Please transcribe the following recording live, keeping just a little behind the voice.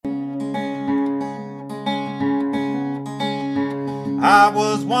I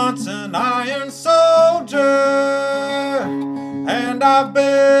was once an iron soldier, and I've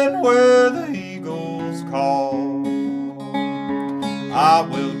been where the eagles call. I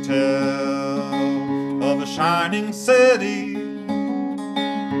will tell of a shining city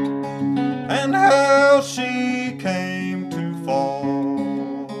and how she came to fall.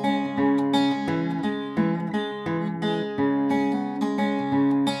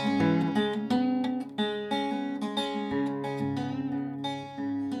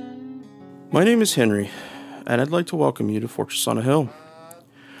 My name is Henry, and I'd like to welcome you to Fortress on a Hill.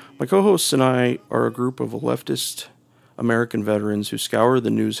 My co-hosts and I are a group of leftist American veterans who scour the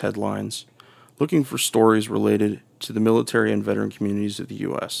news headlines looking for stories related to the military and veteran communities of the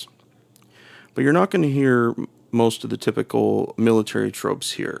U.S. But you're not going to hear most of the typical military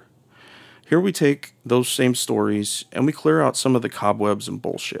tropes here. Here we take those same stories and we clear out some of the cobwebs and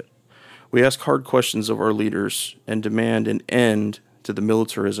bullshit. We ask hard questions of our leaders and demand an end to the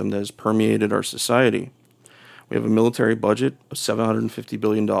militarism that has permeated our society. We have a military budget of $750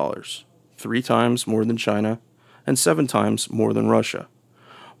 billion, 3 times more than China and 7 times more than Russia.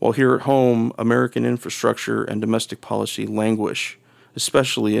 While here at home, American infrastructure and domestic policy languish,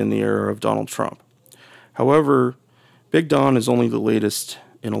 especially in the era of Donald Trump. However, Big Don is only the latest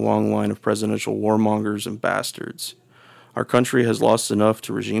in a long line of presidential warmongers and bastards. Our country has lost enough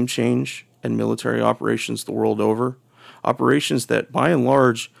to regime change and military operations the world over, operations that, by and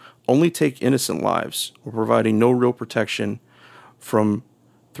large, only take innocent lives while providing no real protection from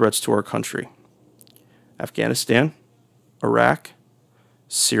threats to our country. Afghanistan, Iraq,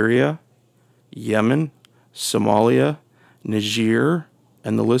 Syria, Yemen, Somalia, Niger,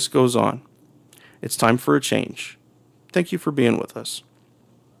 and the list goes on. It's time for a change. Thank you for being with us.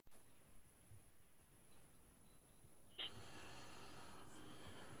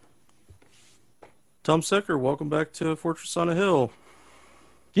 Tom Secker, welcome back to Fortress on a Hill.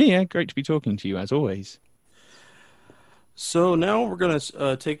 Yeah, great to be talking to you as always. So now we're going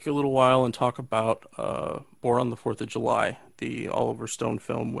to take a little while and talk about Born on the 4th of July, the Oliver Stone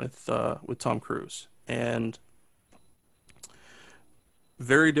film with Tom Cruise. And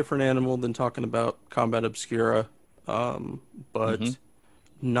very different animal than talking about Combat Obscura, but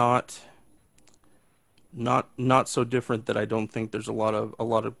not so different that I don't think there's a lot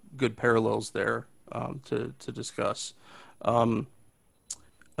of good parallels there to discuss.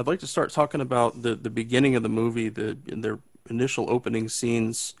 I'd like to start talking about the beginning of the movie. In their initial opening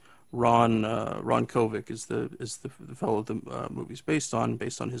scenes, Ron Kovic is the fellow the movie's based on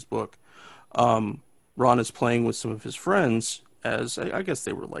his book. Ron is playing with some of his friends, as I guess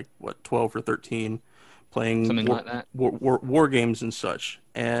they were like 12 or 13, playing something like that, war games and such.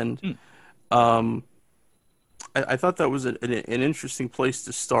 And I thought that was an interesting place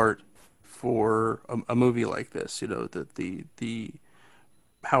to start for a movie like this. You know, that the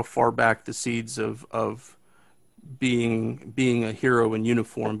how far back the seeds of being a hero in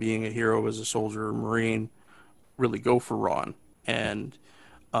uniform, being a hero as a soldier or Marine, really go for Ron. And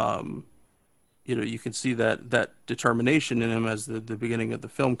you know, you can see that determination in him as the beginning of the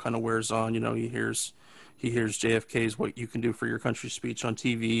film kind of wears on. You know, he hears JFK's "What You Can Do for Your Country" speech on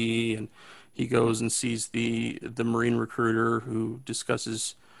TV, and he goes and sees the Marine recruiter who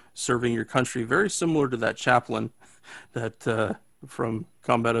discusses serving your country, very similar to that chaplain that from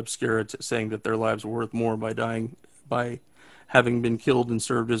Combat Obscura, saying that their lives were worth more by having been killed and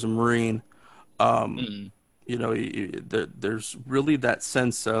served as a Marine. You know, there's really that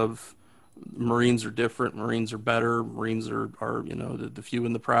sense of Marines are different, Marines are better, Marines are you know, the few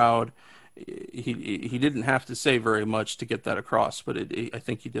and the proud. He didn't have to say very much to get that across, but I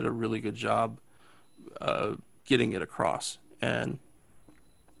think he did a really good job getting it across. And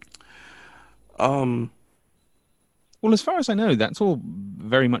well, as far as I know, that's all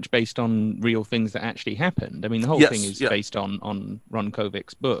very much based on real things that actually happened. I mean, the whole thing is based on Ron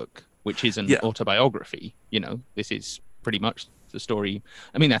Kovic's book, which is an autobiography. You know, this is pretty much the story.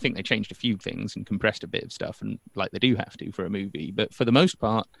 I mean, I think they changed a few things and compressed a bit of stuff, and like they do have to for a movie. But for the most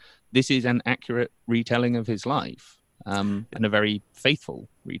part, this is an accurate retelling of his life, and a very faithful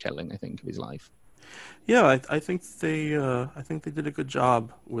retelling, I think, of his life. Yeah, I think they did a good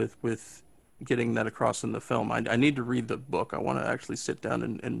job with getting that across in the film. I need to read the book. I want to actually sit down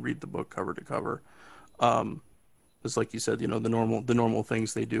and read the book cover to cover. It's like you said, you know, the normal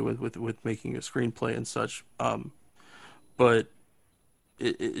things they do with making a screenplay and such. But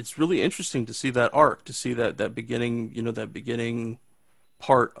it's really interesting to see that arc, to see that beginning, you know, that beginning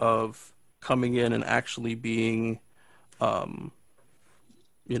part of coming in and actually being, you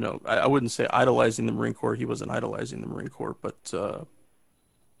know, I wouldn't say idolizing the Marine Corps. He wasn't idolizing the Marine Corps, but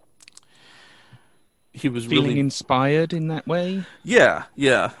was feeling really inspired in that way. Yeah.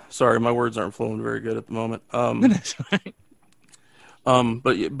 Sorry, my words aren't flowing very good at the moment. That's right.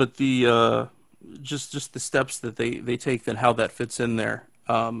 But the just the steps that they take, then how that fits in there.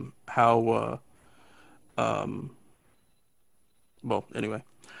 Well, anyway.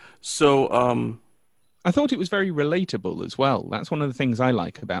 So I thought it was very relatable as well. That's one of the things I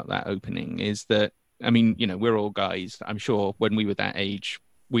like about that opening is that, I mean, you know, we're all guys. I'm sure when we were that age,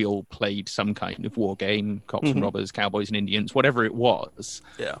 we all played some kind of war game, cops and robbers, cowboys and Indians, whatever it was.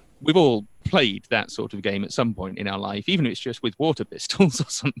 Yeah. We've all played that sort of game at some point in our life, even if it's just with water pistols or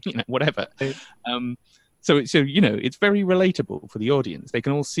something, you know, whatever. So, you know, it's very relatable for the audience. They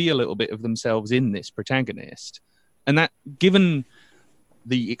can all see a little bit of themselves in this protagonist. And that, given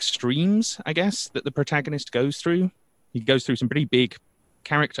the extremes, I guess, that the protagonist goes through, he goes through some pretty big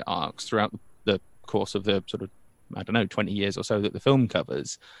character arcs throughout the course of the sort of, I don't know, 20 years or so that the film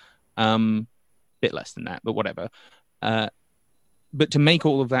covers. Bit less than that, but whatever. But to make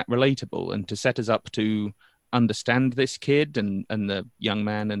all of that relatable and to set us up to understand this kid and the young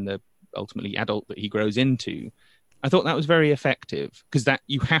man and the ultimately adult that he grows into, I thought that was very effective, because that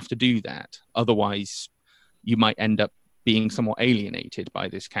you have to do that. Otherwise, you might end up being somewhat alienated by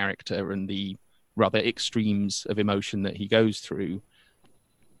this character and the rather extremes of emotion that he goes through.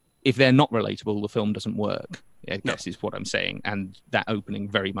 If they're not relatable, the film doesn't work, I guess is what I'm saying. And that opening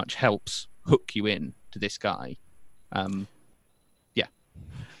very much helps hook you in to this guy. Yeah.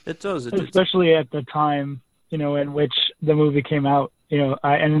 It does. Especially at the time, you know, in which the movie came out, you know,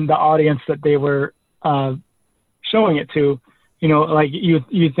 and the audience that they were showing it to, you know, like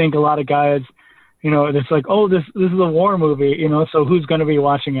you think a lot of guys, you know, it's like, oh, this is a war movie, you know, so who's going to be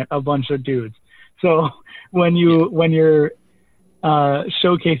watching it? A bunch of dudes. So when you're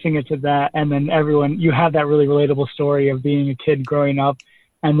showcasing it to that, and then you have that really relatable story of being a kid growing up,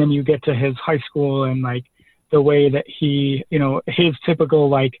 and then you get to his high school and like the way that he, you know, his typical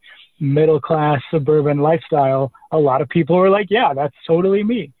like middle class suburban lifestyle, a lot of people were like, yeah, that's totally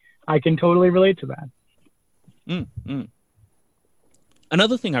me. I can totally relate to that.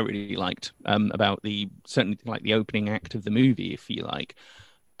 Another thing I really liked about certainly like the opening act of the movie, if you like,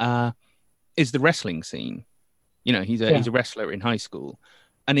 is the wrestling scene. You know, he's a wrestler in high school,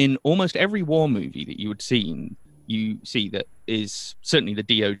 and in almost every war movie that you see that is certainly the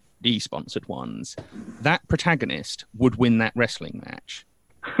DoD sponsored ones, that protagonist would win that wrestling match.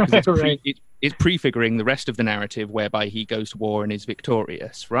 It's prefiguring the rest of the narrative whereby he goes to war and is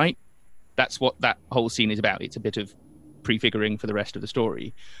victorious, right? That's what that whole scene is about. It's a bit of prefiguring for the rest of the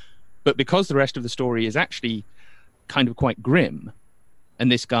story. But because the rest of the story is actually kind of quite grim,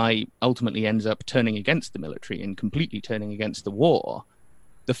 and this guy ultimately ends up turning against the military and completely turning against the war,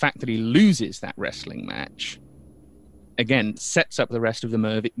 the fact that he loses that wrestling match, again, sets up the rest of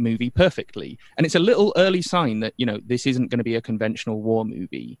the movie perfectly. And it's a little early sign that, you know, this isn't going to be a conventional war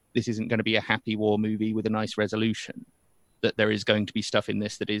movie. This isn't going to be a happy war movie with a nice resolution. That there is going to be stuff in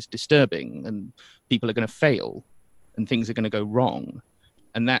this that is disturbing, and people are going to fail, and things are going to go wrong.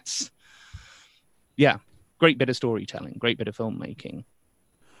 And that's, great bit of storytelling, great bit of filmmaking.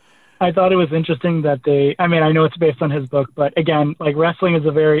 I thought it was interesting that I know it's based on his book, but again, like wrestling is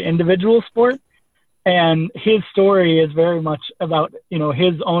a very individual sport, and his story is very much about, you know,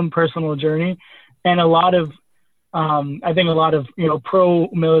 his own personal journey. And a lot of, I think a lot of, you know,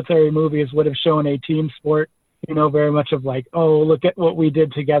 pro-military movies would have shown a team sport, you know, very much of like, oh, look at what we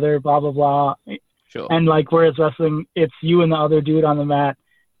did together, blah, blah, blah. Sure. And like, whereas wrestling, it's you and the other dude on the mat,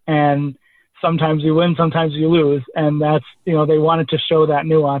 and sometimes you win, sometimes you lose. And that's, you know, they wanted to show that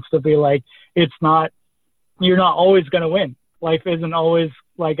nuance to be like, you're not always going to win. Life isn't always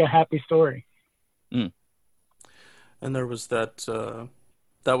like a happy story. And there was that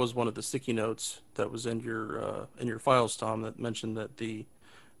was one of the sticky notes that was in your files, Tom, that mentioned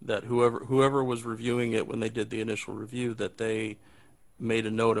that whoever was reviewing it when they did the initial review, that they made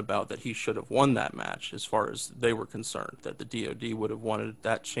a note about that he should have won that match as far as they were concerned, that the DoD would have wanted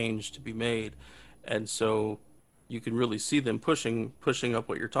that change to be made. And so you can really see them pushing up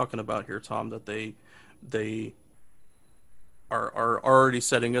what you're talking about here, Tom, that they are already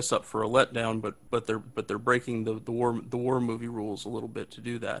setting us up for a letdown, but they're breaking the war movie rules a little bit to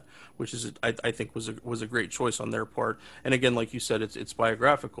do that, which is I think was a great choice on their part. And again, like you said, it's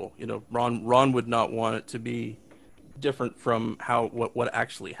biographical. You know, Ron would not want it to be different from what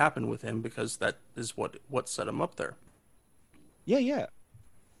actually happened with him, because that is what set him up there. Yeah.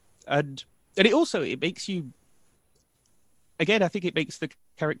 And it makes you, again, I think it makes the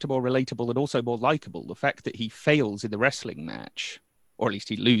character more relatable and also more likable. The fact that he fails in the wrestling match, or at least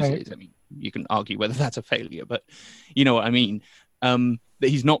he loses. Right. I mean, you can argue whether that's a failure, but you know what I mean. That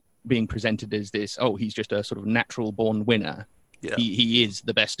he's not being presented as this, oh, he's just a sort of natural born winner. Yeah. He is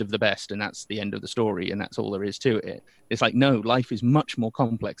the best of the best, and that's the end of the story, and that's all there is to it. It's like, no, life is much more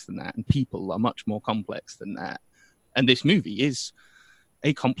complex than that, and people are much more complex than that. And this movie is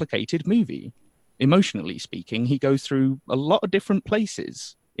a complicated movie. Emotionally speaking, he goes through a lot of different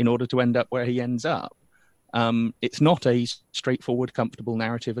places in order to end up where he ends up. It's not a straightforward, comfortable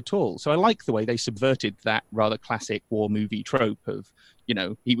narrative at all. So I like the way they subverted that rather classic war movie trope of, you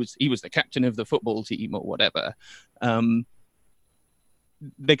know, he was the captain of the football team or whatever.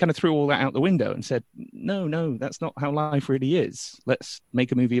 They kind of threw all that out the window and said, no, that's not how life really is. Let's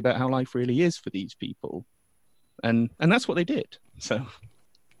make a movie about how life really is for these people. And that's what they did. So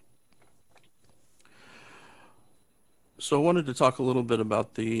I wanted to talk a little bit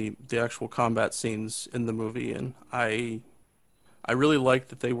about the actual combat scenes in the movie, and I really liked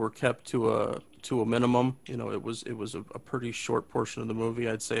that they were kept to a minimum. You know, it was a pretty short portion of the movie.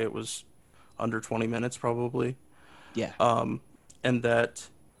 I'd say it was under 20 minutes probably. Yeah. And that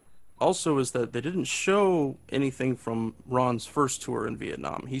also is that they didn't show anything from Ron's first tour in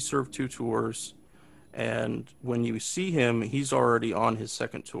Vietnam. He served 2 tours, and when you see him, he's already on his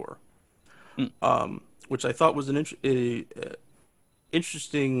second tour, which I thought was an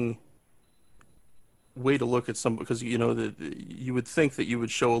interesting way to look at some, because you know you would think that you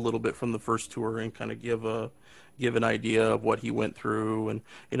would show a little bit from the first tour and kind of give an idea of what he went through, and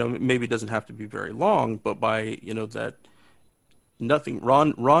you know, maybe it doesn't have to be very long, but by, you know, that nothing,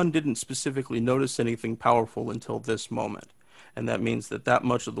 Ron didn't specifically notice anything powerful until this moment, and that means that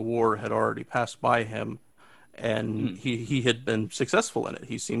much of the war had already passed by him, and he had been successful in it.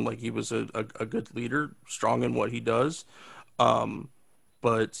 He seemed like he was a good leader, strong in what he does,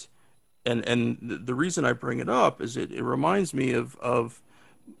 but the reason I bring it up is it reminds me of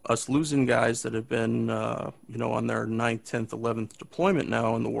us losing guys that have been you know, on their 9th, 10th, 11th deployment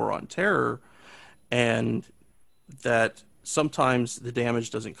now in the War on Terror, and that sometimes the damage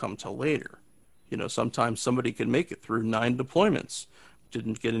doesn't come till later. You know, sometimes somebody can make it through 9 deployments,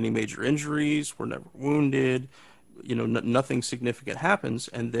 didn't get any major injuries, were never wounded, you know, nothing significant happens,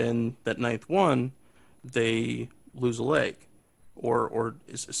 and then that 9th one, they lose a leg or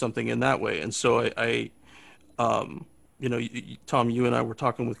something in that way. And so I you know, Tom, you and I were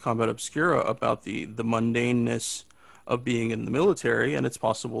talking with Combat Obscura about the mundaneness of being in the military, and it's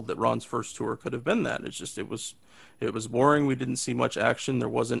possible that Ron's first tour could have been that. It's just, it was boring. We didn't see much action. There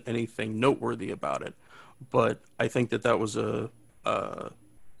wasn't anything noteworthy about it. But I think that was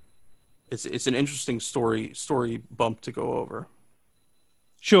it's an interesting story bump to go over.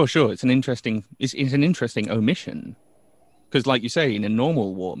 Sure. It's an interesting omission, because, like you say, in a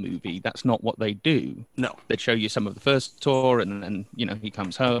normal war movie, that's not what they do. No, they'd show you some of the first tour, and then, you know, he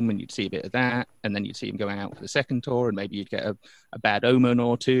comes home, and you'd see a bit of that, and then you'd see him going out for the second tour, and maybe you'd get a bad omen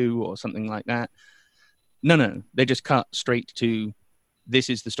or two or something like that. No, they just cut straight to, this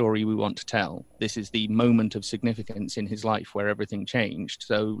is the story we want to tell. This is the moment of significance in his life where everything changed.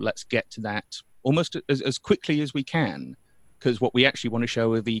 So let's get to that almost as quickly as we can, because what we actually want to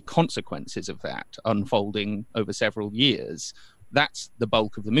show are the consequences of that unfolding over several years. That's the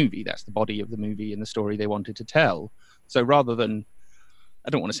bulk of the movie. That's the body of the movie and the story they wanted to tell. So rather than,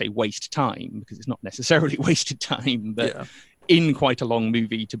 I don't want to say waste time, because it's not necessarily wasted time, but yeah, in quite a long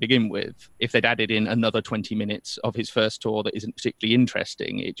movie to begin with, if they'd added in another 20 minutes of his first tour that isn't particularly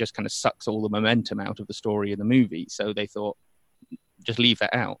interesting, it just kind of sucks all the momentum out of the story of the movie. So they thought, just leave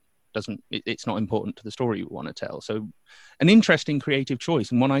that out. It's not important to the story you want to tell. So an interesting creative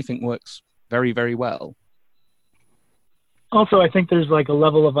choice, and one I think works very, very well. Also, I think there's like a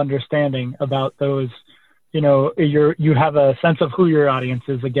level of understanding about those, you know, you have a sense of who your audience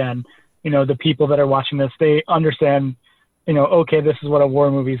is. Again, you know, the people that are watching this, they understand, you know, okay, this is what a war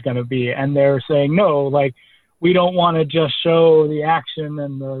movie is going to be. And they're saying, no, like, we don't want to just show the action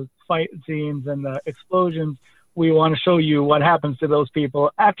and the fight scenes and the explosions. We want to show you what happens to those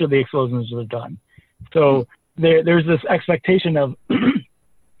people after the explosions are done. So there's this expectation of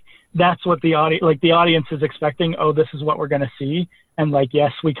that's what the audience is expecting. Oh, this is what we're going to see. And like,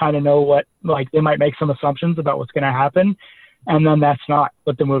 yes, we kind of know what, like, they might make some assumptions about what's going to happen. And then that's not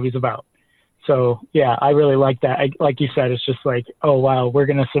what the movie's about. So yeah, I really like that. Like you said, it's just like, oh wow, we're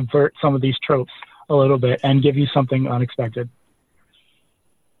going to subvert some of these tropes a little bit and give you something unexpected.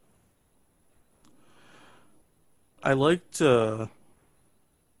 I liked during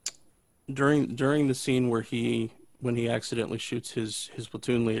the scene where when he accidentally shoots his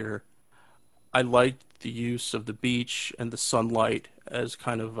platoon leader, I liked the use of the beach and the sunlight as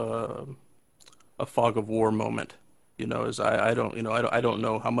kind of a fog of war moment, as I don't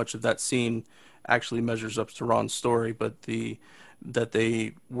know how much of that scene actually measures up to Ron's story, but that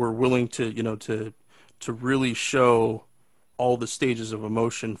they were willing to, to really show all the stages of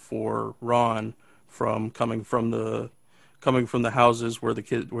emotion for Ron, from coming from the houses where the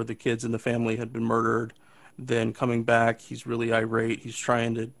kids in the family had been murdered, then coming back, he's really irate, he's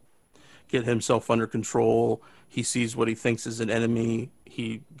trying to get himself under control. He sees what he thinks is an enemy.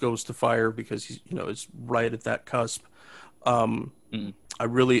 He goes to fire because he's, is right at that cusp. I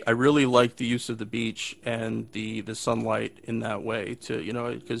really like the use of the beach and the sunlight in that way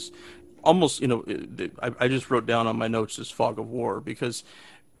to, because almost, I just wrote down on my notes this fog of war, because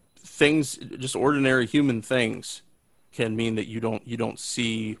things, just ordinary human things, can mean that you don't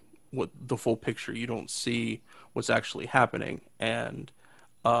see what the full picture. You don't see what's actually happening, and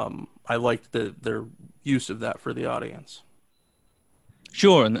I liked their use of that for the audience.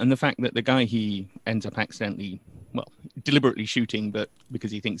 Sure, and the fact that the guy he ends up deliberately shooting, but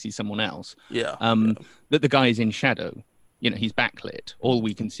because he thinks he's someone else. That the guy is in shadow. He's backlit. All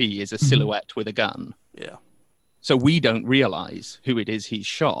we can see is a silhouette with a gun. Yeah. So we don't realize who it is he's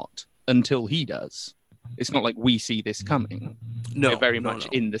shot until he does. It's not like we see this coming. No, we're very much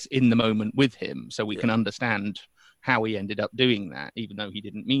in the moment with him, so we can understand how he ended up doing that, even though he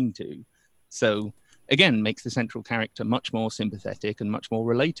didn't mean to. So again, makes the central character much more sympathetic and much more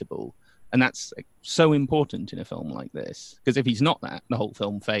relatable. And that's so important in a film like this, because if he's not that, the whole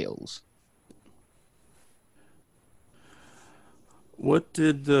film fails. What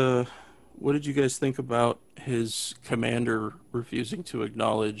did you guys think about his commander refusing to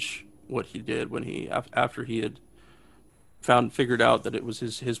acknowledge what he did when after he had figured out that it was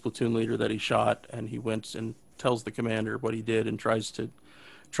his platoon leader that he shot, and he went and tells the commander what he did and tries to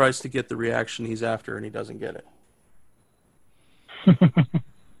get the reaction he's after, and he doesn't get it.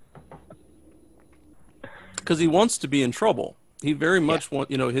 Because he wants to be in trouble. He very much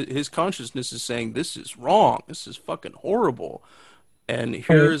his consciousness is saying, this is wrong, this is fucking horrible, and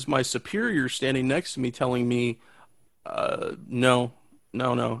here is my superior standing next to me telling me, no,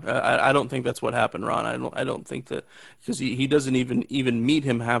 I don't think that's what happened, Ron. I don't think that, because he doesn't even meet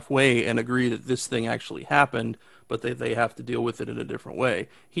him halfway and agree that this thing actually happened, but they have to deal with it in a different way.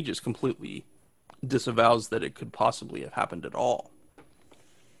 He just completely disavows that it could possibly have happened at all.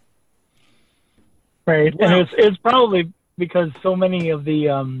 Right, wow. And it's probably because so many of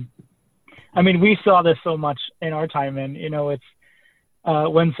the, we saw this so much in our time, and it's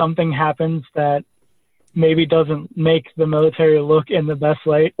when something happens that maybe doesn't make the military look in the best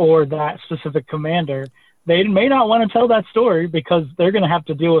light, or that specific commander, they may not want to tell that story because they're going to have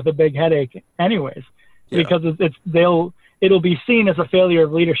to deal with a big headache anyways, because it'll be seen as a failure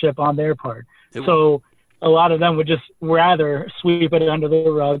of leadership on their part. So a lot of them would just rather sweep it under the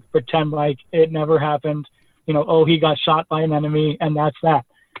rug, pretend like it never happened, he got shot by an enemy, and that's that.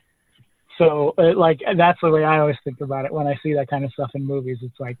 So that's the way I always think about it when I see that kind of stuff in movies.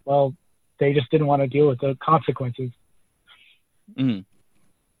 It's like, well, they just didn't want to deal with the consequences. Mm.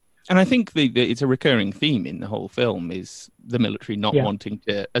 And I think it's a recurring theme in the whole film is the military not wanting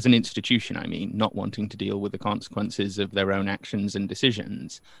to, as an institution, not wanting to deal with the consequences of their own actions and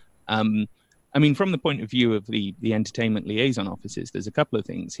decisions. From the point of view of the entertainment liaison officers, there's a couple of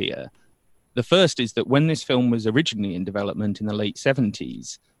things here. The first is that when this film was originally in development in the late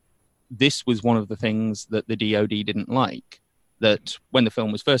 70s, this was one of the things that the DoD didn't like. That when the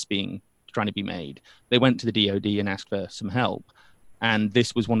film was first trying to be made, they went to the DoD and asked for some help. And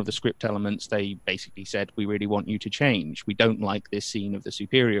this was one of the script elements they basically said, we really want you to change. We don't like this scene of the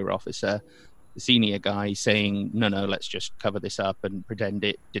superior officer, the senior guy saying, no, let's just cover this up and pretend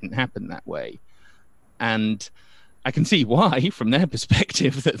it didn't happen that way. And I can see why, from their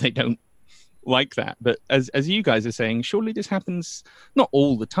perspective, that they don't like that. But as you guys are saying, surely this happens, not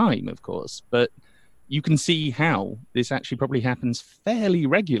all the time, of course, but you can see how this actually probably happens fairly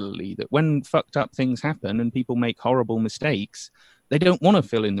regularly, that when fucked up things happen and people make horrible mistakes, they don't want to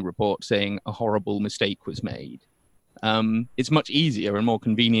fill in the report saying a horrible mistake was made. It's much easier and more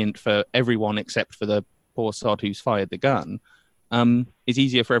convenient for everyone except for the poor sod who's fired the gun. It's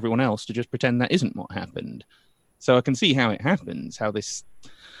easier for everyone else to just pretend that isn't what happened. So I can see how it happens, how this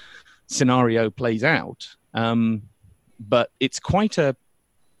scenario plays out. But it's quite a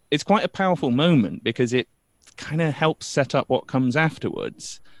powerful moment because it kind of helps set up what comes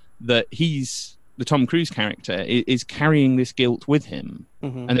afterwards, that the Tom Cruise character is carrying this guilt with him,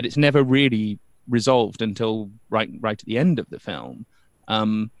 and that it's never really resolved until right at the end of the film,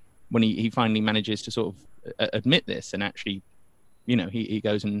 when he finally manages to sort of admit this and actually, he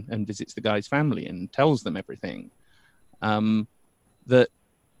goes and visits the guy's family and tells them everything. That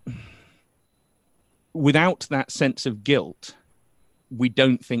without that sense of guilt, we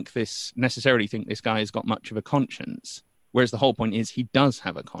don't necessarily think this guy has got much of a conscience. Whereas the whole point is he does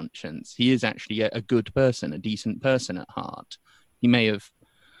have a conscience. He is actually a good person, a decent person at heart. He may have,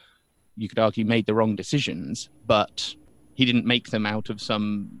 you could argue, made the wrong decisions, but he didn't make them out of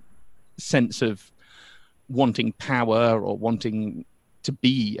some sense of wanting power or wanting to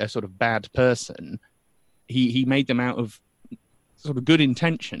be a sort of bad person. He made them out of sort of good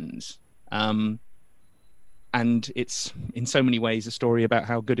intentions. And it's in so many ways a story about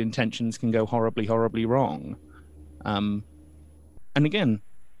how good intentions can go horribly, horribly wrong. And again,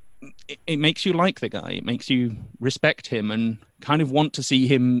 it makes you like the guy. It makes you respect him and kind of want to see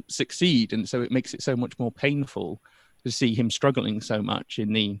him succeed. And so it makes it so much more painful to see him struggling so much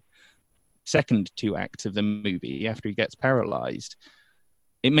in the second 2 acts of the movie after he gets paralyzed.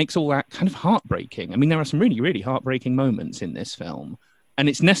 It makes all that kind of heartbreaking. I mean, there are some really, really heartbreaking moments in this film, and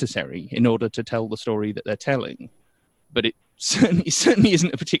it's necessary in order to tell the story that they're telling. But it certainly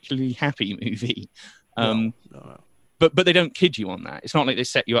isn't a particularly happy movie. No. But they don't kid you on that. It's not like they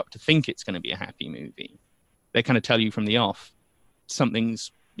set you up to think it's going to be a happy movie. They kind of tell you from the off, it's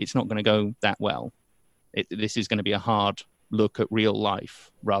not going to go that well. This is going to be a hard look at real life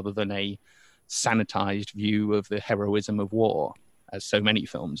rather than a sanitized view of the heroism of war, as so many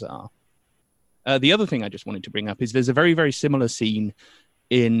films are. The other thing I just wanted to bring up is there's a very, very similar scene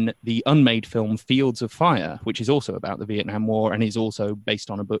in the unmade film Fields of Fire, which is also about the Vietnam War and is also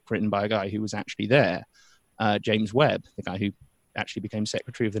based on a book written by a guy who was actually there. James Webb, the guy who actually became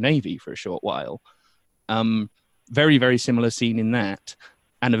Secretary of the Navy for a short while. Very, very similar scene in that,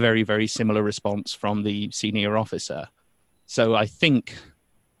 and a very, very similar response from the senior officer. So I think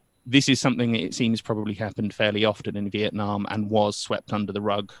this is something that it seems probably happened fairly often in Vietnam and was swept under the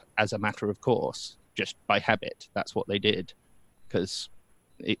rug as a matter of course, just by habit. That's what they did, because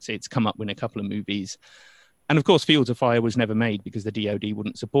it's come up in a couple of movies. And of course, Fields of Fire was never made because the DoD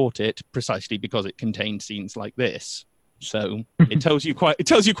wouldn't support it, precisely because it contained scenes like this. So it tells you quite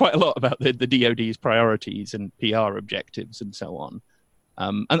a lot about the DoD's priorities and PR objectives and so on.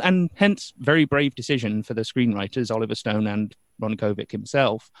 And hence, very brave decision for the screenwriters, Oliver Stone and Ron Kovic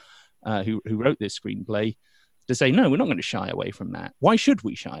himself, who wrote this screenplay, to say, no, we're not going to shy away from that. Why should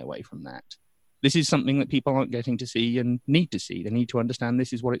we shy away from that? This is something that people aren't getting to see and need to see. They need to understand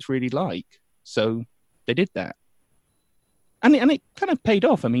this is what it's really like. So they did that. And it kind of paid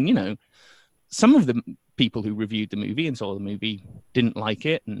off. I mean, some of the people who reviewed the movie and saw the movie didn't like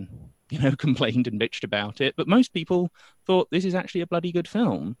it and, complained and bitched about it. But most people thought this is actually a bloody good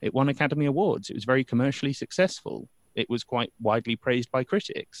film. It won Academy Awards. It was very commercially successful. It was quite widely praised by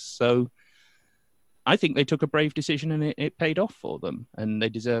critics. So I think they took a brave decision and it paid off for them. And they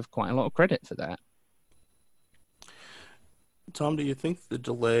deserve quite a lot of credit for that. Tom, do you think the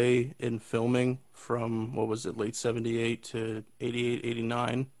delay in filming from, late 78 to 88,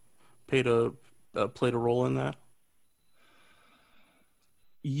 89 played a role in that?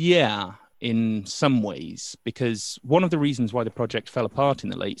 Yeah, in some ways, because one of the reasons why the project fell apart in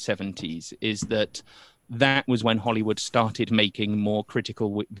the late 70s is that was when Hollywood started making more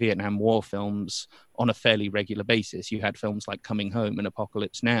critical Vietnam War films on a fairly regular basis. You had films like Coming Home and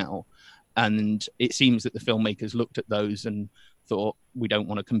Apocalypse Now, and it seems that the filmmakers looked at those and thought, we don't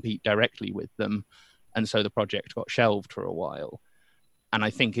want to compete directly with them, and so the project got shelved for a while. And I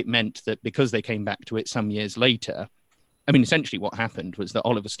think it meant that because they came back to it some years later, I mean, essentially what happened was that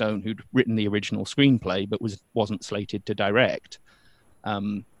Oliver Stone, who'd written the original screenplay but wasn't slated to direct,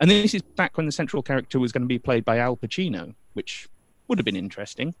 and this is back when the central character was going to be played by Al Pacino, which would have been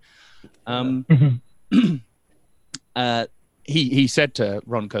interesting. He said to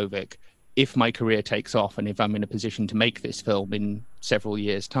Ron Kovic, if my career takes off and if I'm in a position to make this film in several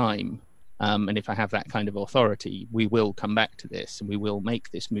years' time, and if I have that kind of authority, we will come back to this and we will make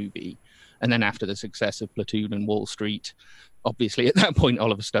this movie. And then after the success of Platoon and Wall Street, obviously at that point,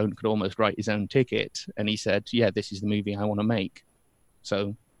 Oliver Stone could almost write his own ticket. And he said, yeah, this is the movie I want to make.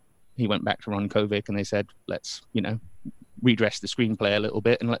 So he went back to Ron Kovic and they said, let's, redress the screenplay a little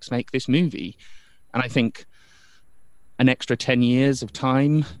bit and let's make this movie. And I think an extra 10 years of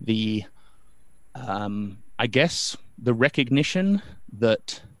time, the recognition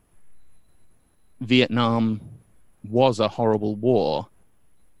that Vietnam was a horrible war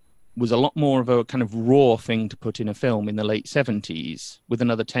was a lot more of a kind of raw thing to put in a film in the late 70s with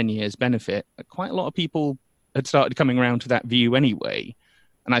another 10 years benefit. Quite a lot of people had started coming around to that view anyway.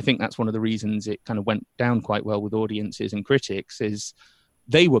 And I think that's one of the reasons it kind of went down quite well with audiences and critics is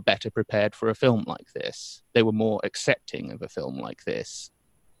they were better prepared for a film like this. They were more accepting of a film like this.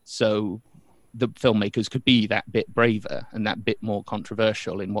 So the filmmakers could be that bit braver and that bit more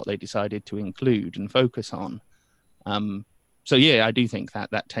controversial in what they decided to include and focus on. So yeah, I do think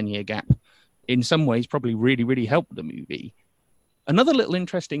that 10-year gap in some ways probably really, really helped the movie. Another little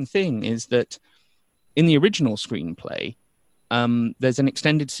interesting thing is that in the original screenplay, there's an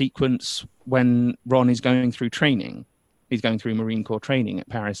extended sequence when Ron is going through training. He's going through Marine Corps training at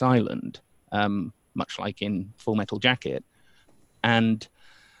Parris Island, much like in Full Metal Jacket. And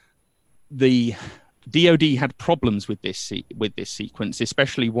the DOD had problems with this sequence,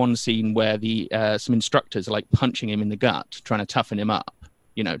 especially one scene where some instructors are like punching him in the gut, trying to toughen him up,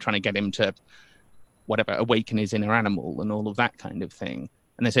 trying to get him to awaken his inner animal and all of that kind of thing.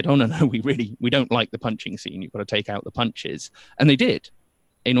 And they said, oh, no, we don't like the punching scene. You've got to take out the punches. And they did,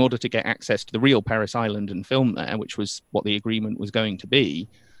 in order to get access to the real Parris Island and film there, which was what the agreement was going to be.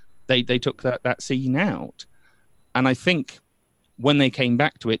 They took that scene out. And I think when they came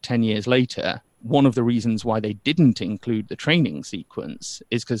back to it 10 years later, one of the reasons why they didn't include the training sequence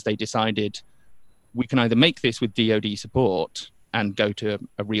is because they decided we can either make this with DOD support and go to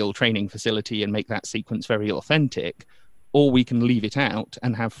a real training facility and make that sequence very authentic, or we can leave it out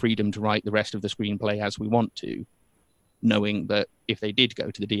and have freedom to write the rest of the screenplay as we want to, knowing that if they did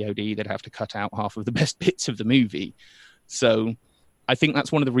go to the DOD, they'd have to cut out half of the best bits of the movie. So I think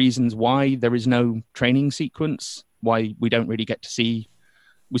that's one of the reasons why there is no training sequence, why we don't really get to see,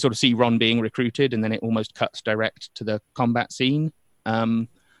 we sort of see Ron being recruited and then it almost cuts direct to the combat scene.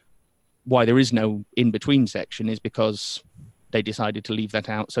 Why there is no in-between section is because they decided to leave that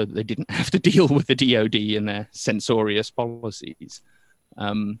out so that they didn't have to deal with the DOD and their censorious policies.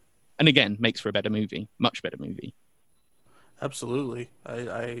 And again, makes for a better movie, much better movie. Absolutely.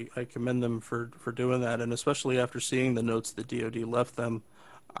 I commend them for doing that. And especially after seeing the notes that DOD left them,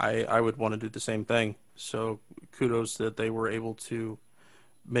 I would want to do the same thing. So kudos that they were able to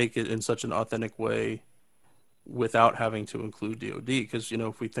make it in such an authentic way without having to include DOD. Because,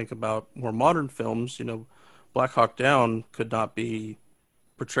 if we think about more modern films, Black Hawk Down could not be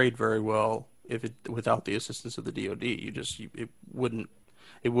portrayed very well without the assistance of the DOD. It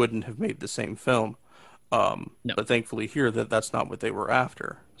wouldn't have made the same film. No. But thankfully here that's not what they were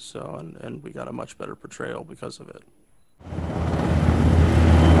after. So and we got a much better portrayal because of it.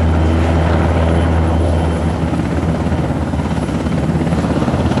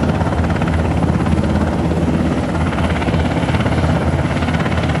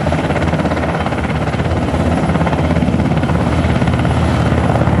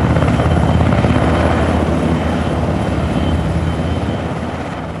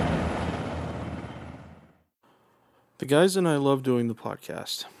 The guys and I love doing the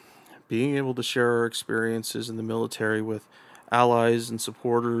podcast. Being able to share our experiences in the military with allies and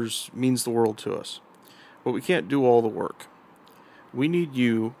supporters means the world to us. But we can't do all the work. We need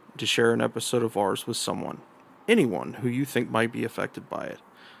you to share an episode of ours with anyone who you think might be affected by it.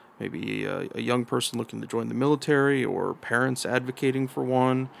 Maybe a young person looking to join the military, or parents advocating for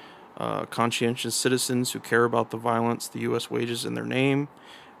one, conscientious citizens who care about the violence the U.S. wages in their name,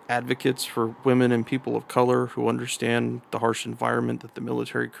 advocates for women and people of color who understand the harsh environment that the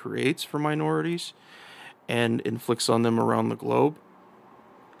military creates for minorities and inflicts on them around the globe,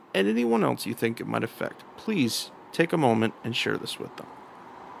 and anyone else you think it might affect. Please take a moment and share this with them.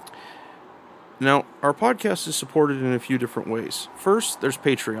 Now, our podcast is supported in a few different ways. First, there's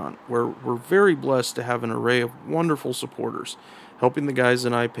Patreon, where we're very blessed to have an array of wonderful supporters, helping the guys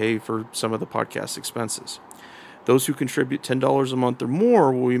and I pay for some of the podcast expenses. Those who contribute $10 a month or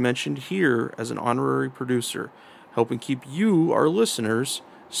more will be mentioned here as an honorary producer, helping keep you, our listeners,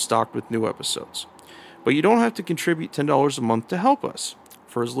 stocked with new episodes. But you don't have to contribute $10 a month to help us.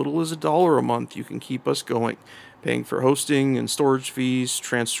 For as little as $1 a month, you can keep us going, paying for hosting and storage fees,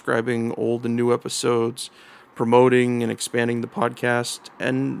 transcribing old and new episodes, promoting and expanding the podcast,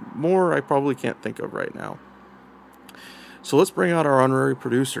 and more I probably can't think of right now. So let's bring out our honorary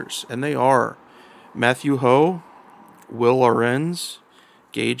producers, and they are Matthew Ho, Will Arens,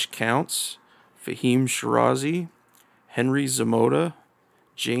 Gage Counts, Fahim Shirazi, Henry Zamota,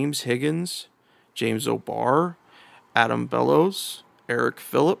 James Higgins, James O'Barr, Adam Bellows, Eric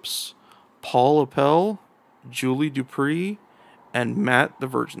Phillips, Paul Appel, Julie Dupree, and Matt the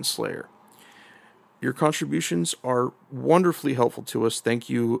Virgin Slayer. Your contributions are wonderfully helpful to us. Thank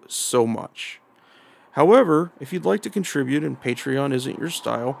you so much. However, if you'd like to contribute and Patreon isn't your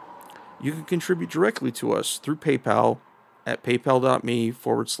style, you can contribute directly to us through PayPal at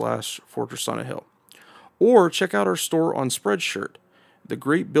paypal.me/Fortress on a Hill. Or check out our store on Spreadshirt. The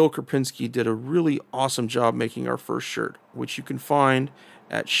great Bill Krapinski did a really awesome job making our first shirt, which you can find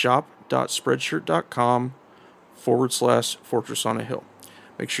at shop.spreadshirt.com/Fortress on a Hill.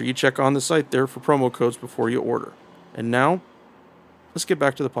 Make sure you check on the site there for promo codes before you order. And now, let's get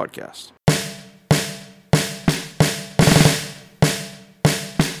back to the podcast.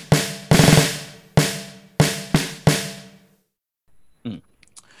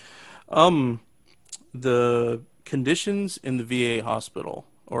 The conditions in the VA hospital,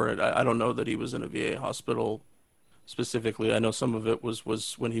 or I don't know that he was in a VA hospital specifically. I know some of it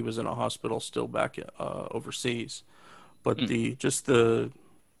was when he was in a hospital still back overseas, but just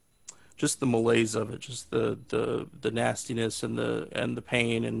the malaise of it, just the nastiness and the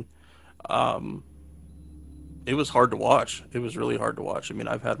pain, and it was hard to watch. It was really hard to watch. I mean,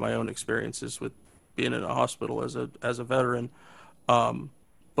 I've had my own experiences with being in a hospital as a veteran.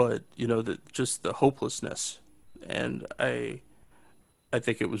 But just the hopelessness, and I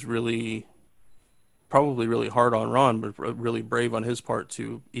think it was probably really hard on Ron, but really brave on his part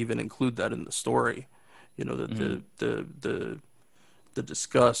to even include that in the story. The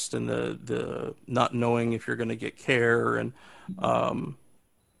disgust and the not knowing if you're going to get care, and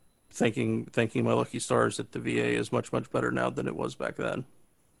thanking my lucky stars that the VA is much better now than it was back then.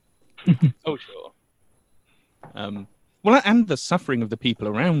 Oh sure. Well, and the suffering of the people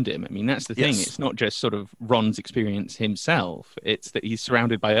around him. I mean, that's the thing. Yes. It's not just sort of Ron's experience himself. It's that he's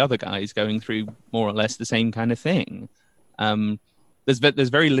surrounded by other guys going through more or less the same kind of thing. There's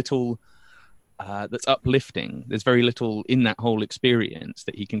very little that's uplifting. There's very little in that whole experience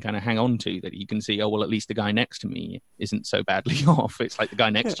that he can kind of hang on to, that he can see, oh, well, at least the guy next to me isn't so badly off. It's like the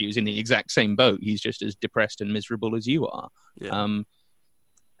guy next to you is in the exact same boat. He's just as depressed and miserable as you are. Yeah.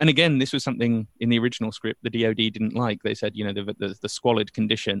 And again, this was something in the original script the DoD didn't like. They said, the squalid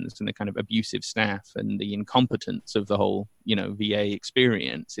conditions and the kind of abusive staff and the incompetence of the whole, VA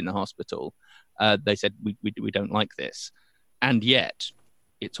experience in the hospital. They said, we don't like this. And yet,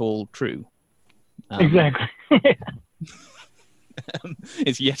 it's all true. Exactly.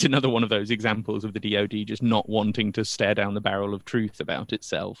 It's yet another one of those examples of the DoD just not wanting to stare down the barrel of truth about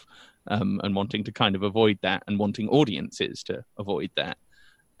itself, and wanting to kind of avoid that, and wanting audiences to avoid that.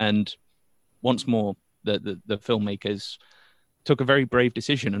 And once more, the filmmakers took a very brave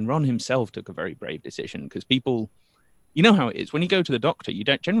decision, and Ron himself took a very brave decision, because people, you know how it is. When you go to the doctor, you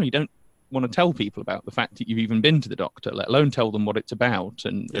generally don't want to tell people about the fact that you've even been to the doctor, let alone tell them what it's about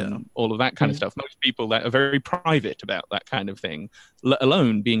and all of that kind of stuff. Most people that are very private about that kind of thing, let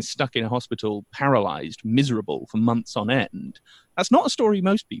alone being stuck in a hospital, paralyzed, miserable for months on end. That's not a story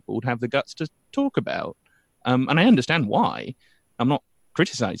most people would have the guts to talk about. And I understand why. I'm not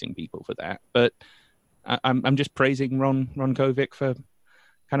criticizing people for that, but I'm just praising Ron Kovic for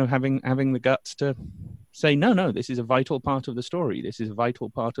kind of having the guts to say, no, this is a vital part of the story. This is a vital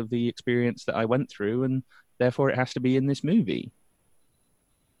part of the experience that I went through, and therefore it has to be in this movie.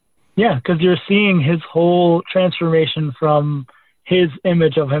 Yeah, because you're seeing his whole transformation from his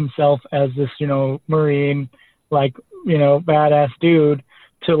image of himself as this, Marine, badass dude,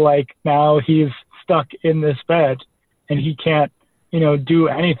 to now he's stuck in this bed and he can't do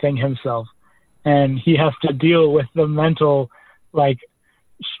anything himself, and he has to deal with the mental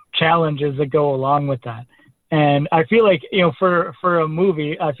challenges that go along with that. And I feel like for a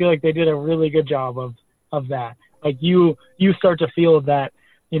movie, I feel like they did a really good job of that. You start to feel that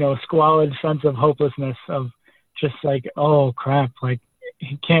squalid sense of hopelessness, of just oh crap,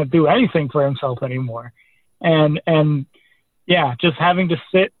 he can't do anything for himself anymore, and just having to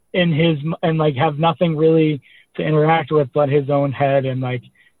sit in his and have nothing really to interact with but his own head, and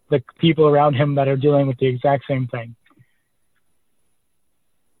the people around him that are dealing with the exact same thing.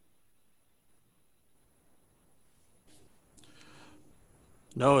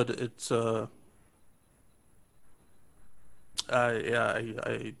 No, it's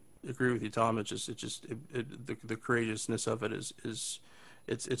I agree with you, Tom. The courageousness of it is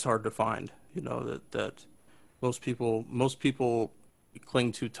it's hard to find. That most people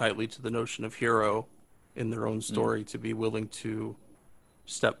cling too tightly to the notion of hero in their own story to be willing to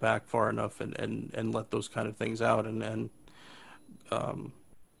step back far enough and let those kind of things out.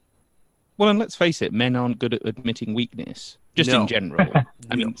 Well, and let's face it, men aren't good at admitting weakness, just in general.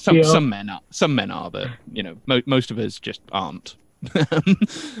 I mean, some men are, but most of us just aren't.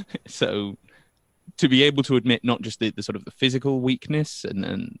 So to be able to admit not just the sort of the physical weakness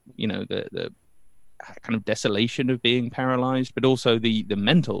and the kind of desolation of being paralyzed, but also the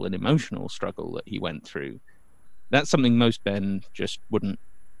mental and emotional struggle that he went through. That's something most men just wouldn't,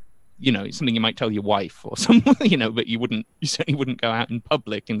 it's something you might tell your wife or someone, but you certainly wouldn't go out in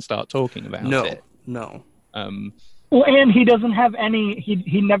public and start talking about it. No. Well, and he doesn't have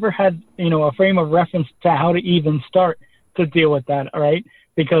he never had, a frame of reference to how to even start to deal with that. All right.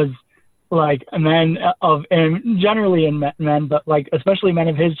 Because like men of, and generally in men, but like especially men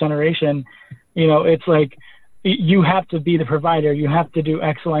of his generation, you know, it's like you have to be the provider, you have to do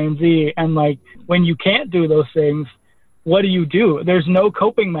X, Y, and Z, and like when you can't do those things, what do? There's no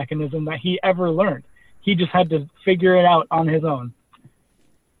coping mechanism that he ever learned. He just had to figure it out on his own.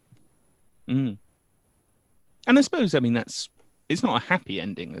 And I suppose, I mean, it's not a happy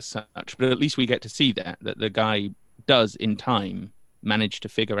ending as such, but at least we get to see that the guy does in time manage to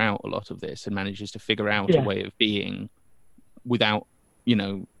figure out a lot of this and manages to figure out a way of being without, you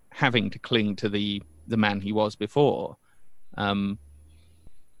know, having to cling to the man he was before. And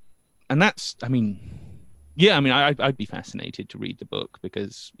that's, I mean, yeah, I mean, I'd be fascinated to read the book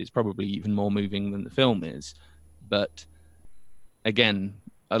because it's probably even more moving than the film is. But again,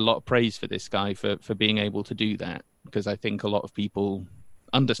 a lot of praise for this guy for being able to do that, because I think a lot of people,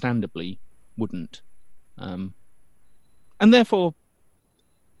 understandably, wouldn't. And therefore,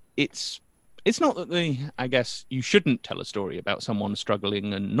 it's not that I guess you shouldn't tell a story about someone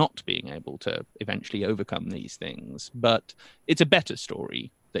struggling and not being able to eventually overcome these things, but it's a better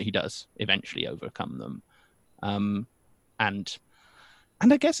story that he does eventually overcome them. And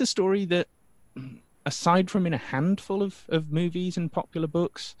I guess a story that, aside from in a handful of movies and popular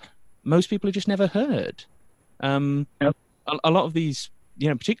books, most people have just never heard. A lot of these, you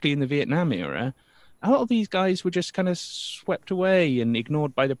know, particularly in the Vietnam era, a lot of these guys were just kind of swept away and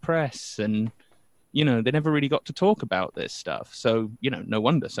ignored by the press, and, you know, they never really got to talk about this stuff. So, you know, no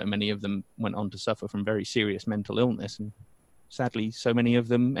wonder so many of them went on to suffer from very serious mental illness, and sadly, so many of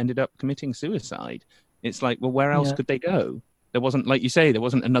them ended up committing suicide. It's like, well, where else could they go? There wasn't, like you say, there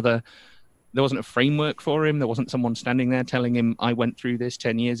wasn't a framework for him. There wasn't someone standing there telling him, I went through this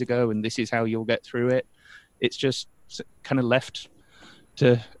 10 years ago and this is how you'll get through it. It's just kind of left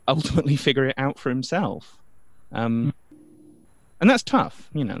to ultimately figure it out for himself. And that's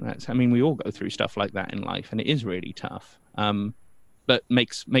tough. You know, I mean, we all go through stuff like that in life, and it is really tough. But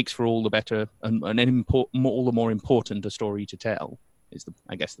makes for all the better and all the more important a story to tell is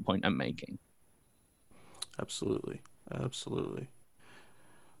I guess the point I'm making. Absolutely.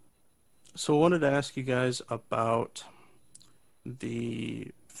 So I wanted to ask you guys about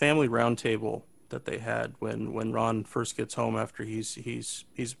the family roundtable that they had when Ron first gets home after he's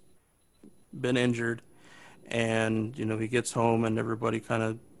been injured, and, you know, he gets home and everybody kind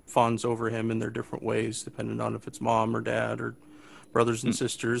of fawns over him in their different ways, depending on if it's mom or dad or brothers and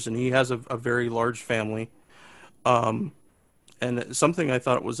sisters, and he has a very large family. And something I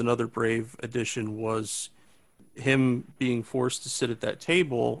thought was another brave addition was him being forced to sit at that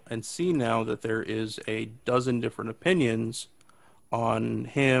table and see now that there is a dozen different opinions on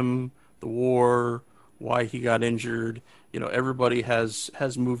him, the war, why he got injured. You know, everybody has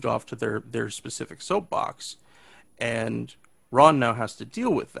moved off to their specific soapbox, and Ron now has to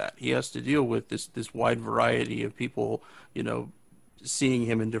deal with that. He has to deal with this wide variety of people, you know, seeing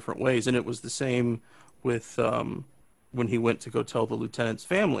him in different ways. And it was the same with when he went to go tell the lieutenant's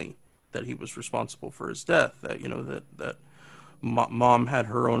family that he was responsible for his death, that, you know, that mom had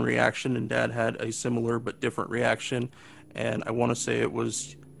her own reaction and dad had a similar but different reaction. And I want to say it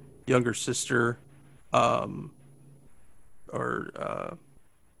was younger sister was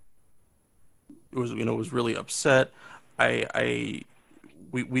really upset.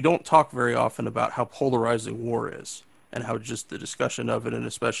 We don't talk very often about how polarizing war is, and how just the discussion of it, and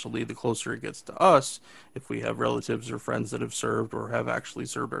especially the closer it gets to us, if we have relatives or friends that have served or have actually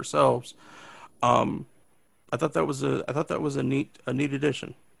served ourselves. I thought that was a neat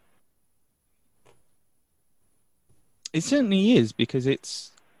addition. It certainly is, because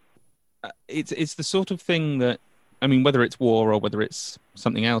it's the sort of thing that, I mean, whether it's war or whether it's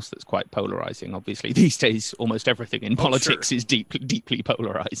something else that's quite polarizing. Obviously, these days, almost everything in politics is deeply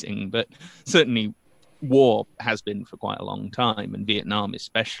polarizing, but certainly war has been for quite a long time, and Vietnam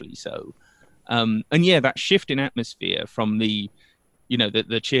especially so. And yeah, that shift in atmosphere from the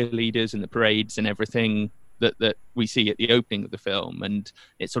cheerleaders and the parades and everything that we see at the opening of the film, and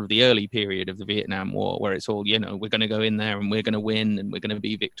it's sort of the early period of the Vietnam War where it's all, you know, we're going to go in there and we're going to win and we're going to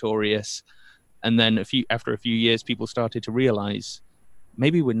be victorious. And then after a few years, people started to realize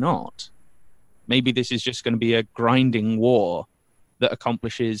maybe we're not. Maybe this is just going to be a grinding war that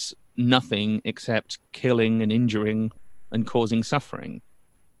accomplishes nothing except killing and injuring and causing suffering.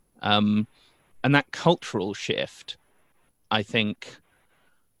 And that cultural shift, I think,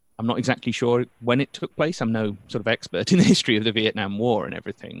 I'm not exactly sure when it took place. I'm no sort of expert in the history of the Vietnam War and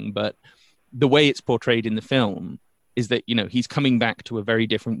everything, but the way it's portrayed in the film is that, you know, he's coming back to a very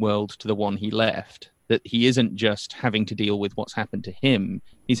different world to the one he left. that he isn't just having to deal with what's happened to him,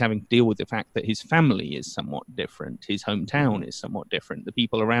 he's having to deal with the fact that his family is somewhat different, his hometown is somewhat different, the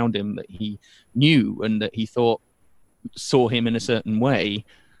people around him that he knew and that he thought saw him in a certain way,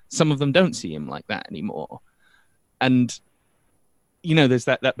 some of them don't see him like that anymore. And there's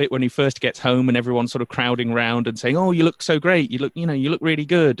that bit when he first gets home and everyone's sort of crowding around and saying, "Oh, you look so great, you look really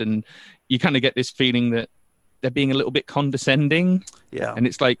good," and you kind of get this feeling that they're being a little bit condescending. Yeah. And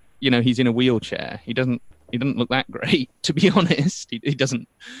it's like, he's in a wheelchair. He doesn't look that great, to be honest. He doesn't,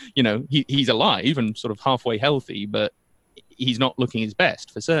 he's alive and sort of halfway healthy, but he's not looking his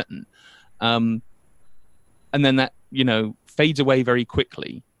best for certain. And then that, fades away very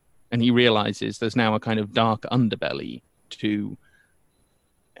quickly. And he realizes there's now a kind of dark underbelly to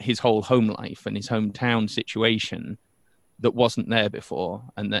his whole home life and his hometown situation that wasn't there before,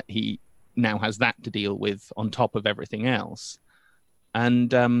 and that he now has that to deal with on top of everything else.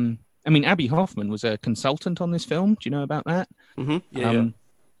 And Abbie Hoffman was a consultant on this film. Do you know about that? Mm-hmm. Yeah.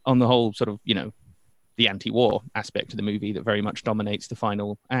 On the whole sort of, the anti-war aspect of the movie that very much dominates the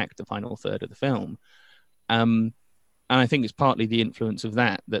final act, the final third of the film. And I think it's partly the influence of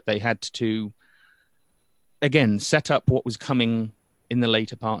that they had to, again, set up what was coming in the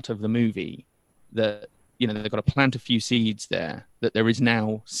later part of the movie, that they've got to plant a few seeds there, that there is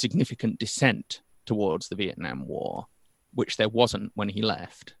now significant dissent towards the Vietnam War, which there wasn't when he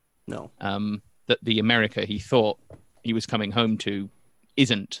left. No. That the America he thought he was coming home to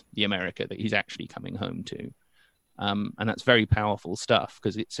isn't the America that he's actually coming home to. And that's very powerful stuff,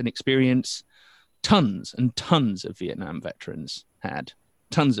 because it's an experience tons and tons of Vietnam veterans had.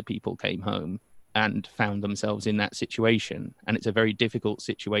 Tons of people came home and found themselves in that situation. And it's a very difficult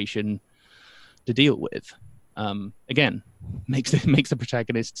situation to deal with. Again, makes the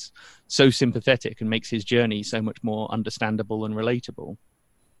protagonists so sympathetic and makes his journey so much more understandable and relatable.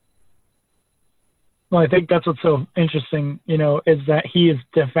 Well, I think that's what's so interesting, is that he is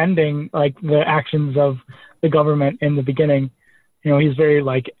defending like the actions of the government in the beginning. He's very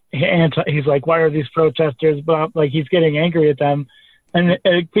like he's like, why are these protesters? But like, he's getting angry at them, and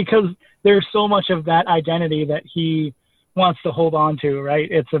because there's so much of that identity that he wants to hold on to, right?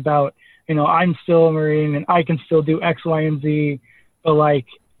 It's about, I'm still a Marine and I can still do X, Y, and Z, but like,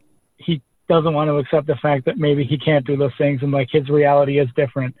 he doesn't want to accept the fact that maybe he can't do those things, and like his reality is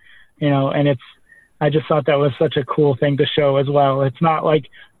different, and I just thought that was such a cool thing to show as well. It's not like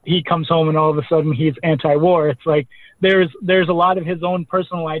he comes home and all of a sudden he's anti-war. It's like there's a lot of his own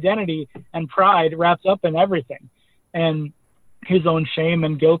personal identity and pride wrapped up in everything, and his own shame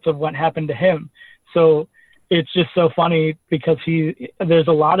and guilt of what happened to him. So it's just so funny, because there's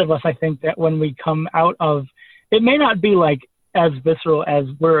a lot of us, I think, that when we come out of, it may not be like as visceral as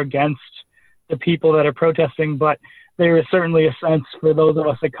we're against the people that are protesting, but there is certainly a sense for those of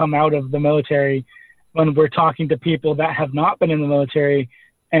us that come out of the military, when we're talking to people that have not been in the military,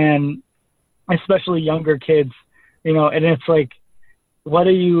 and especially younger kids, and it's like, what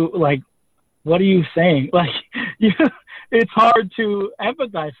are you saying? Like, it's hard to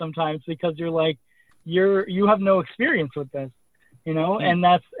empathize sometimes, because you're like, you have no experience with this,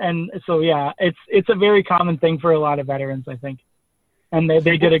 and so yeah, it's a very common thing for a lot of veterans, I think, and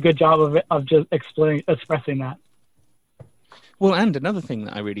they did a good job of just expressing that. Well, and another thing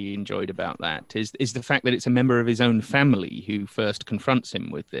that I really enjoyed about that is the fact that it's a member of his own family who first confronts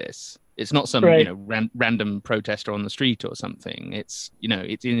him with this. It's not some right. Random protester on the street or something. It's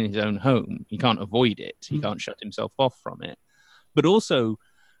it's in his own home. He can't avoid it. He can't shut himself off from it. But also,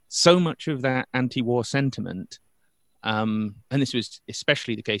 so much of that anti-war sentiment, and this was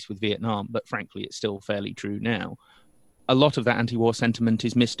especially the case with Vietnam, but frankly, it's still fairly true now. A lot of that anti-war sentiment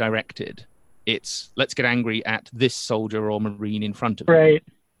is misdirected. It's, let's get angry at this soldier or Marine in front of right. you.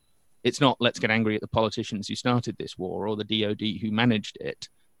 It's not, let's get angry at the politicians who started this war or the DOD who managed it.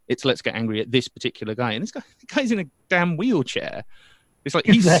 It's, let's get angry at this particular guy. And the guy's in a damn wheelchair. It's like,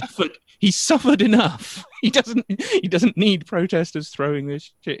 he's suffered enough. He doesn't need protesters throwing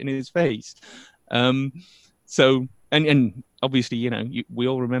this shit in his face. So, and obviously, we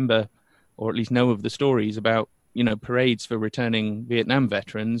all remember, or at least know of the stories about, parades for returning Vietnam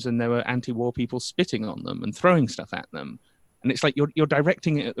veterans, and there were anti-war people spitting on them and throwing stuff at them. And it's like, you're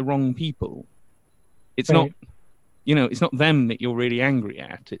directing it at the wrong people. It's right. not, it's not them that you're really angry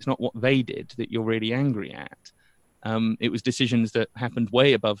at. It's not what they did that you're really angry at. It was decisions that happened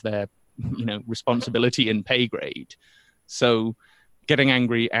way above their, responsibility and pay grade. So getting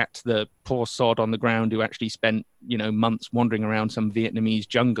angry at the poor sod on the ground who actually spent, months wandering around some Vietnamese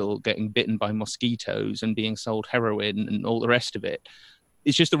jungle, getting bitten by mosquitoes and being sold heroin and all the rest of it,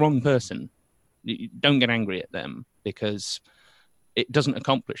 it's just the wrong person. You don't get angry at them, because it doesn't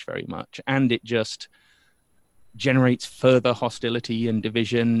accomplish very much, and it just generates further hostility and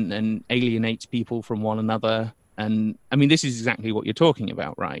division and alienates people from one another. And I mean, this is exactly what you're talking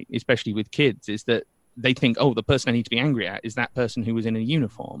about, right? Especially with kids, is that they think, oh, the person I need to be angry at is that person who was in a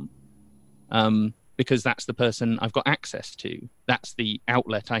uniform, because that's the person I've got access to. That's the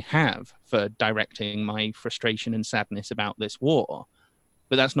outlet I have for directing my frustration and sadness about this war.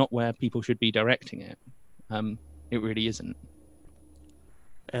 But that's not where people should be directing it. It really isn't.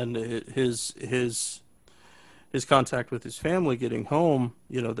 And his contact with his family getting home,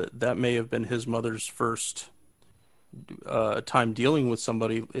 you know, that may have been his mother's first time dealing with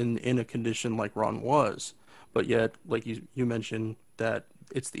somebody in a condition like Ron was. But yet, like you mentioned, that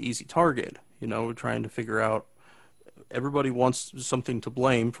it's the easy target. You know, we're trying to figure out, everybody wants something to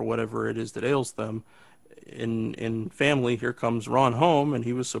blame for whatever it is that ails them. In family, here comes Ron home, and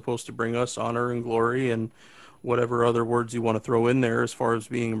he was supposed to bring us honor and glory and whatever other words you want to throw in there as far as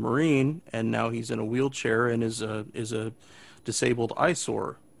being a Marine, and now he's in a wheelchair and is a disabled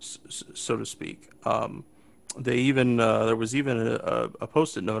eyesore, so to speak. They even there was even a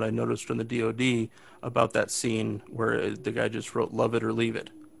post-it note I noticed from the DoD about that scene where the guy just wrote "Love it or leave it,"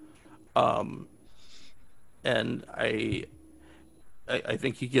 and I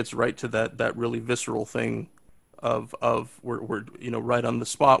think he gets right to that really visceral thing of we're you know, right on the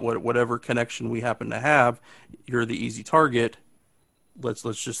spot, whatever connection we happen to have, you're the easy target. Let's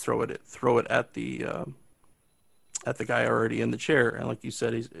just throw it at the guy already in the chair, and like you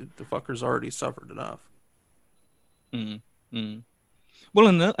said, the fucker's already suffered enough. Well,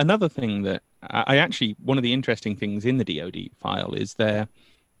 another thing that I actually, one of the interesting things in the DoD file is their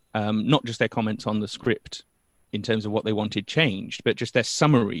not just their comments on the script in terms of what they wanted changed, but just their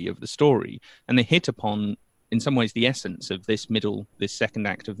summary of the story. And they hit upon, in some ways, the essence of this second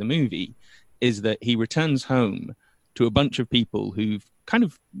act of the movie, is that he returns home to a bunch of people who've kind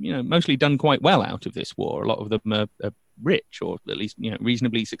of, you know, mostly done quite well out of this war. A lot of them are rich, or at least, you know,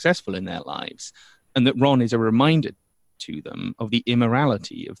 reasonably successful in their lives. And that Ron is a reminder to them of the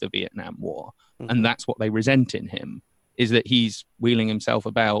immorality of the Vietnam War. Mm-hmm. And that's what they resent in him, is that he's wheeling himself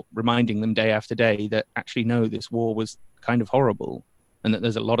about, reminding them day after day that actually, no, this war was kind of horrible and that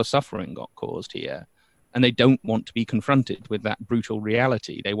there's a lot of suffering got caused here. And they don't want to be confronted with that brutal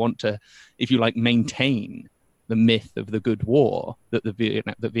reality. They want to, if you like, maintain the myth of the good war, that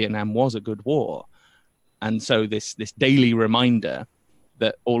Vietnam was a good war. And so this daily reminder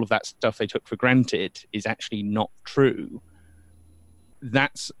that all of that stuff they took for granted is actually not true,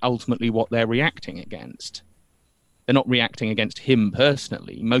 that's ultimately what they're reacting against. They're not reacting against him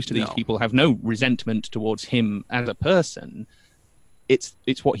personally. Most of these people have no resentment towards him as a person. It's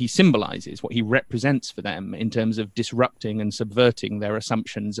what he symbolizes, what he represents for them in terms of disrupting and subverting their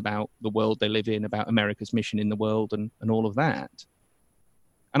assumptions about the world they live in, about America's mission in the world, and all of that.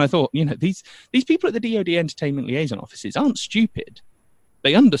 And I thought, you know, these people at the DoD Entertainment Liaison Offices aren't stupid.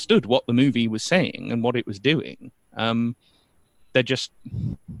 They understood what the movie was saying and what it was doing. They're just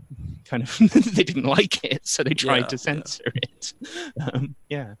kind of, they didn't like it, so they tried to censor it.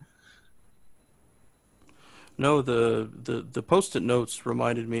 No, the Post-it notes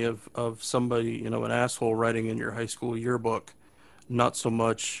reminded me of somebody, you know, an asshole writing in your high school yearbook, not so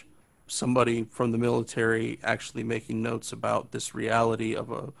much somebody from the military actually making notes about this reality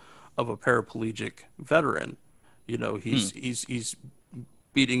of a paraplegic veteran. You know, he's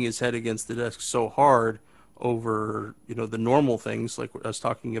beating his head against the desk so hard over, you know, the normal things, like I was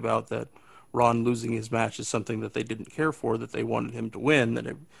talking about, that Ron losing his match is something that they didn't care for, that they wanted him to win,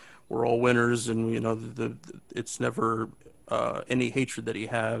 that we're all winners, and, you know, it's never any hatred that he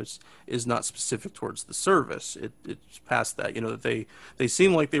has is not specific towards the service. It's past that, you know, that they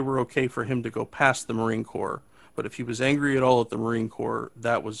seem like they were okay for him to go past the Marine Corps, but if he was angry at all at the Marine Corps,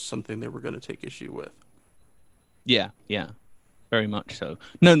 that was something they were going to take issue with. Yeah. Very much so.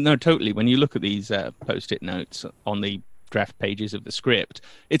 No, totally. When you look at these Post-it notes on the draft pages of the script,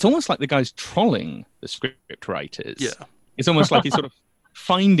 it's almost like the guy's trolling the script writers. Yeah. It's almost like he's sort of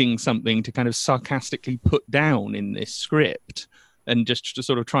finding something to kind of sarcastically put down in this script, and just to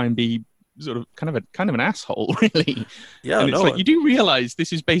sort of try and be sort of kind of an asshole, really. Yeah. And it's like, you do realize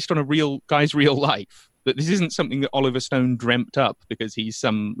this is based on a real guy's real life, that this isn't something that Oliver Stone dreamt up because he's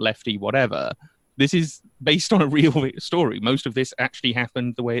some lefty whatever. This is based on a real story. Most of this actually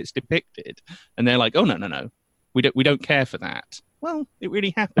happened the way it's depicted. And they're like, oh, no. We don't care for that. Well, it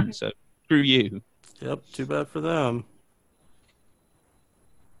really happened, so screw you. Yep, too bad for them.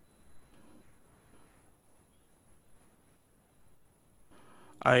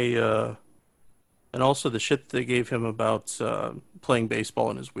 And also the shit they gave him about playing baseball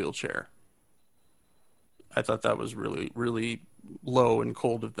in his wheelchair. I thought that was really, really low and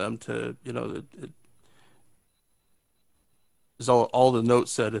cold of them to, as all the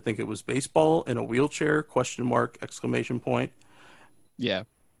notes said, I think it was baseball in a wheelchair, ? Exclamation point. Yeah.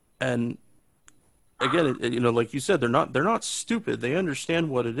 And again, like you said, they're not stupid. They understand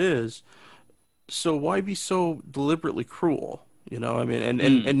what it is. So why be so deliberately cruel? I mean,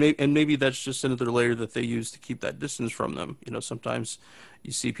 and maybe that's just another layer that they use to keep that distance from them. Sometimes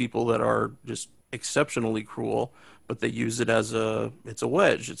you see people that are just exceptionally cruel, but they use it as it's a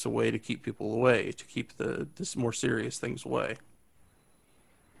wedge. It's a way to keep people away, to keep this more serious things away.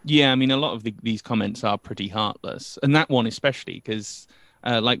 Yeah, I mean, a lot of these comments are pretty heartless, and that one especially because,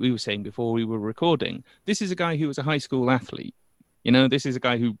 like we were saying before we were recording, this is a guy who was a high school athlete. This is a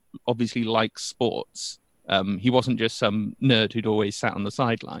guy who obviously likes sports. He wasn't just some nerd who'd always sat on the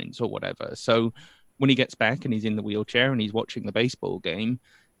sidelines or whatever. So when he gets back and he's in the wheelchair and he's watching the baseball game,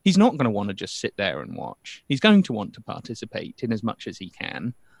 he's not going to want to just sit there and watch. He's going to want to participate in as much as he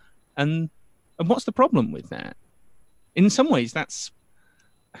can. And what's the problem with that? In some ways, that's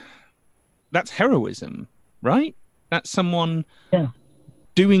heroism, right? That's someone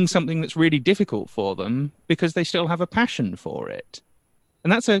doing something that's really difficult for them because they still have a passion for it.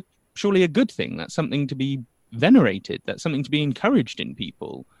 And that's surely a good thing. That's something to be venerated. That's something to be encouraged in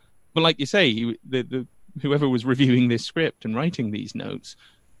people. But like you say, whoever was reviewing this script and writing these notes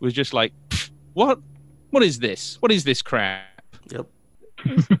was just like, what is this? What is this crap? Yep.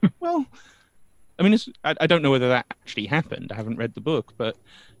 Well, I mean, I don't know whether that actually happened. I haven't read the book, but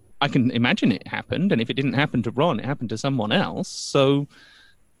I can imagine it happened. And if it didn't happen to Ron, it happened to someone else. So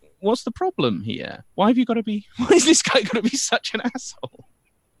what's the problem here? Why is this guy got to be such an asshole?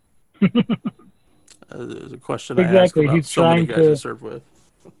 There's a question I ask about he's so many guys I serve with.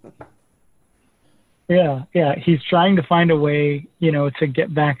 Yeah. He's trying to find a way, to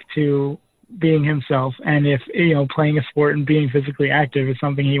get back to being himself. And if, playing a sport and being physically active is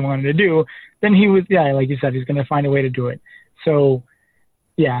something he wanted to do, then he was, like you said, he's going to find a way to do it. So,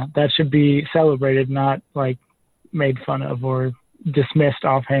 yeah, that should be celebrated, not like made fun of or dismissed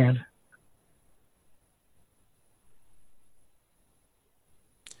offhand.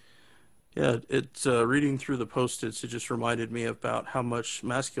 Yeah, it's reading through the Post-its, it just reminded me about how much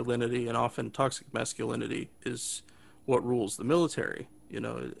masculinity and often toxic masculinity is what rules the military.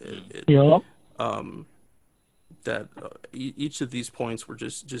 That each of these points were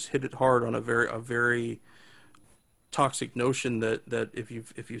just hit it hard on a very toxic notion that if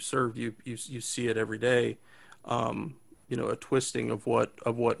you served, you see it every day. A twisting of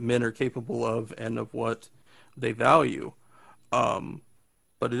what men are capable of and of what they value.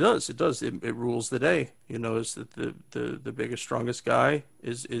 But it does. It rules the day. Is that the biggest, strongest guy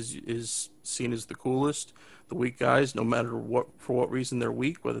is seen as the coolest. The weak guys, no matter for what reason they're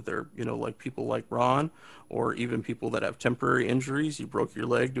weak, whether they're like people like Ron, or even people that have temporary injuries. You broke your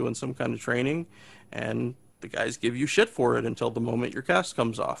leg doing some kind of training, and the guys give you shit for it until the moment your cast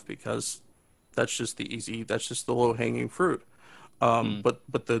comes off, because that's just the low hanging fruit. But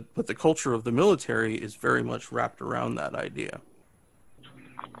the culture of the military is very much wrapped around that idea.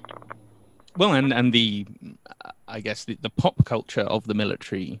 Well, and I guess the pop culture of the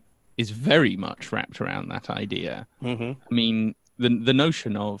military is very much wrapped around that idea. Mm-hmm. I mean, the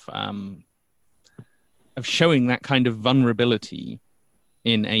notion of showing that kind of vulnerability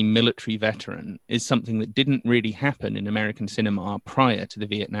in a military veteran is something that didn't really happen in American cinema prior to the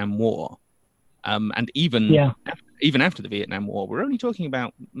Vietnam War. And even after the Vietnam War, we're only talking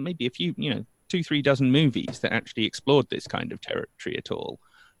about maybe a few, 2-3 dozen movies that actually explored this kind of territory at all.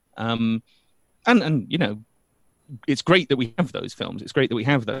 And it's great that we have those films. It's great that we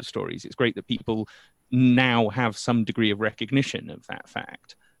have those stories. It's great that people now have some degree of recognition of that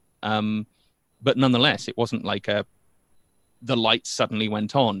fact. But nonetheless, it wasn't like the lights suddenly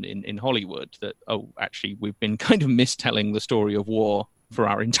went on in Hollywood that, actually, we've been kind of mistelling the story of war for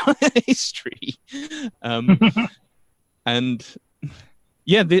our entire history. And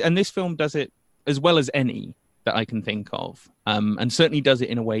this film does it as well as any that I can think of, and certainly does it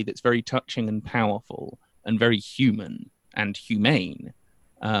in a way that's very touching and powerful and very human and humane.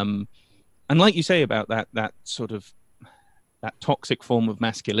 And like you say about that sort of that toxic form of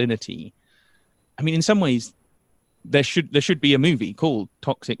masculinity, I mean, in some ways, there should be a movie called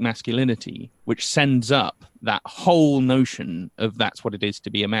Toxic Masculinity, which sends up that whole notion of that's what it is to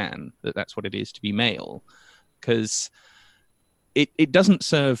be a man, that's what it is to be male, because it doesn't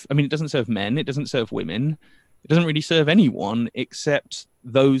serve. I mean, it doesn't serve men, it doesn't serve women, it doesn't really serve anyone except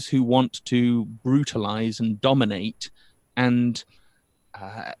those who want to brutalize and dominate and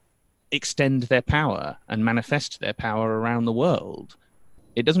extend their power and manifest their power around the world.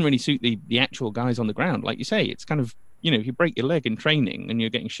 it doesn't really suit the actual guys on the ground. Like you say, it's kind of, if you break your leg in training and you're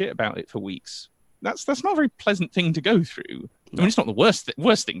getting shit about it for weeks, that's not a very pleasant thing to go through. No. I mean, it's not the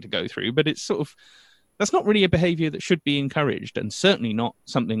worst thing to go through, but it's sort of, that's not really a behavior that should be encouraged, and certainly not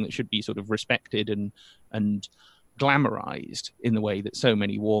something that should be sort of respected and glamorized in the way that so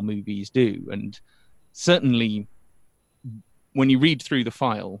many war movies do. And certainly when you read through the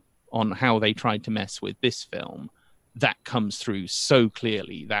file on how they tried to mess with this film, that comes through so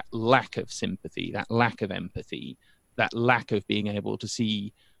clearly, that lack of sympathy, that lack of empathy, that lack of being able to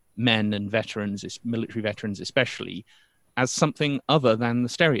see men and veterans, military veterans especially, as something other than the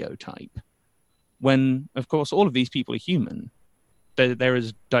stereotype. When, of course, all of these people are human. They're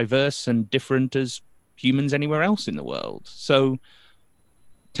as diverse and different as humans anywhere else in the world. So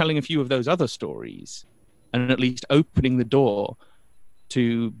telling a few of those other stories and at least opening the door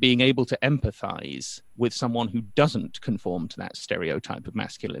to being able to empathize with someone who doesn't conform to that stereotype of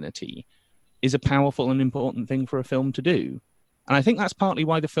masculinity is a powerful and important thing for a film to do. And I think that's partly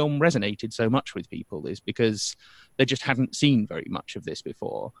why the film resonated so much with people, is because they just hadn't seen very much of this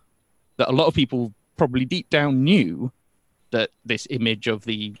before. That a lot of people probably deep down knew that this image of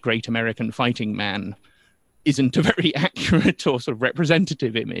the great American fighting man isn't a very accurate or sort of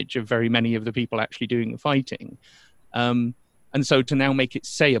representative image of very many of the people actually doing the fighting. And so to now make it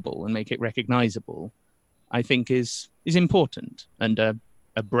sayable and make it recognizable, I think is important and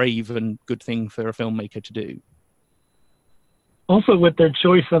a brave and good thing for a filmmaker to do. Also with their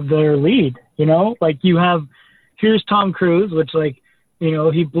choice of their lead, like here's Tom Cruise, which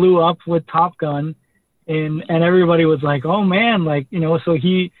he blew up with Top Gun and everybody was like, oh man, so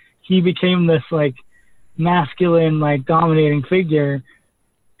he became this masculine, dominating figure,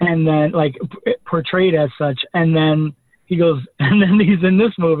 and then portrayed as such. And then he goes, and then he's in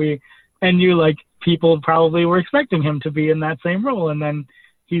this movie, and people probably were expecting him to be in that same role, and then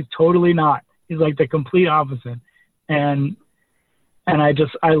he's totally not. He's the complete opposite. And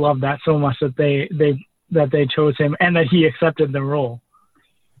I love that so much that they chose him and that he accepted the role.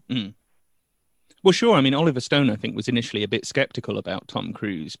 Mm. Well, sure. I mean, Oliver Stone, I think, was initially a bit skeptical about Tom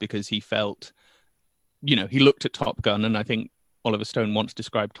Cruise because he felt, he looked at Top Gun, and I think Oliver Stone once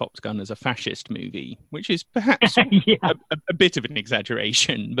described Top Gun as a fascist movie, which is perhaps a bit of an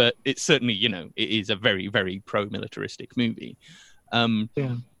exaggeration, but it's certainly, it is a very, very pro-militaristic movie.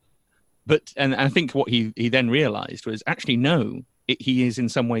 But I think what he then realized was actually, no, he is in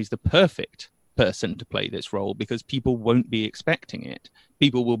some ways the perfect person to play this role because people won't be expecting it.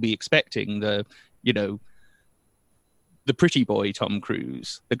 People will be expecting the pretty boy Tom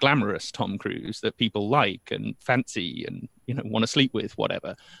Cruise, the glamorous Tom Cruise that people like and fancy and, want to sleep with,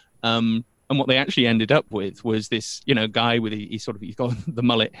 whatever. And what they actually ended up with was this, guy with he's got the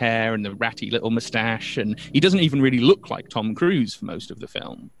mullet hair and the ratty little mustache, and he doesn't even really look like Tom Cruise for most of the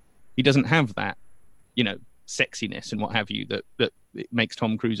film. He doesn't have that, sexiness and what have you that it makes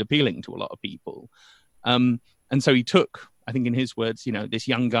Tom Cruise appealing to a lot of people. And so he took, I think in his words, this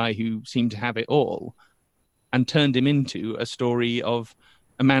young guy who seemed to have it all and turned him into a story of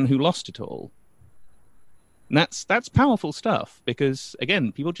a man who lost it all. And that's powerful stuff because,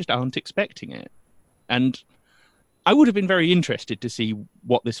 again, people just aren't expecting it. And I would have been very interested to see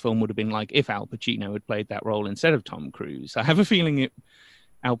what this film would have been like if Al Pacino had played that role instead of Tom Cruise. I have a feeling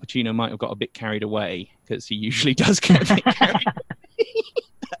Al Pacino might have got a bit carried away because he usually does get a bit carried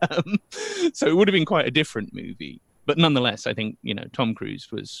away. So it would have been quite a different movie. But nonetheless, I think, Tom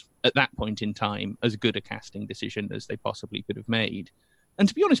Cruise was, at that point in time, as good a casting decision as they possibly could have made. And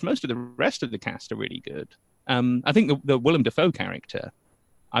to be honest, most of the rest of the cast are really good. I think the Willem Dafoe character,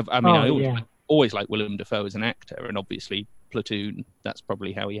 I always liked Willem Dafoe as an actor, and obviously Platoon, that's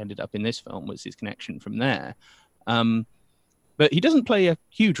probably how he ended up in this film, was his connection from there. But he doesn't play a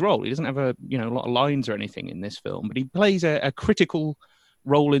huge role. He doesn't have a lot of lines or anything in this film, but he plays a critical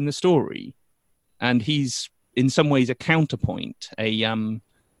role in the story. And he's, in some ways, a counterpoint, a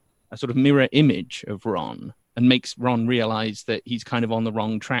sort of mirror image of Ron, and makes Ron realize that he's kind of on the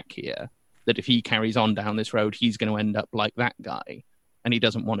wrong track here, that if he carries on down this road, he's going to end up like that guy, and he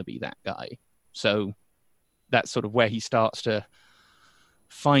doesn't want to be that guy. So that's sort of where he starts to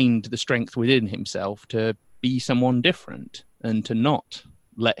find the strength within himself to be someone different and to not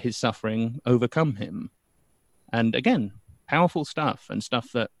let his suffering overcome him. And again, powerful stuff, and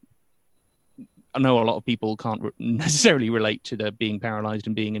stuff that I know a lot of people can't necessarily relate to the being paralyzed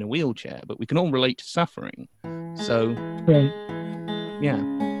and being in a wheelchair, but we can all relate to suffering. So, yeah.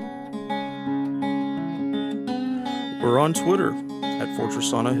 We're on Twitter at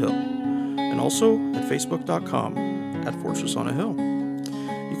Fortress on a Hill, and also at Facebook.com at Fortress on a Hill.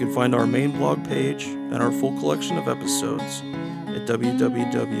 You can find our main blog page and our full collection of episodes at at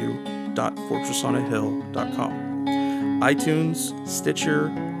www.fortressonahill.com. iTunes, Stitcher,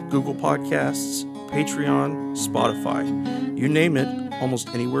 Google Podcasts, Patreon, Spotify. You name it, almost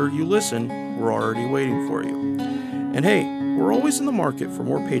anywhere you listen, we're already waiting for you. And hey, we're always in the market for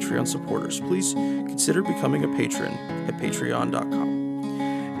more Patreon supporters. Please consider becoming a patron at patreon.com.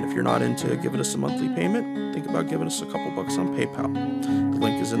 And if you're not into giving us a monthly payment, think about giving us a couple bucks on PayPal. The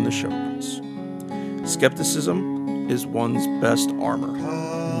link is in the show notes. Skepticism is one's best armor.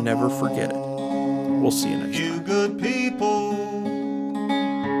 Never forget it. We'll see you next time. You good people,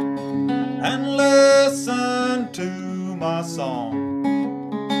 and listen to my song.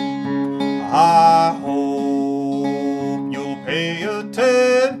 I hope you'll pay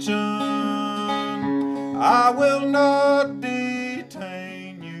attention. I will not be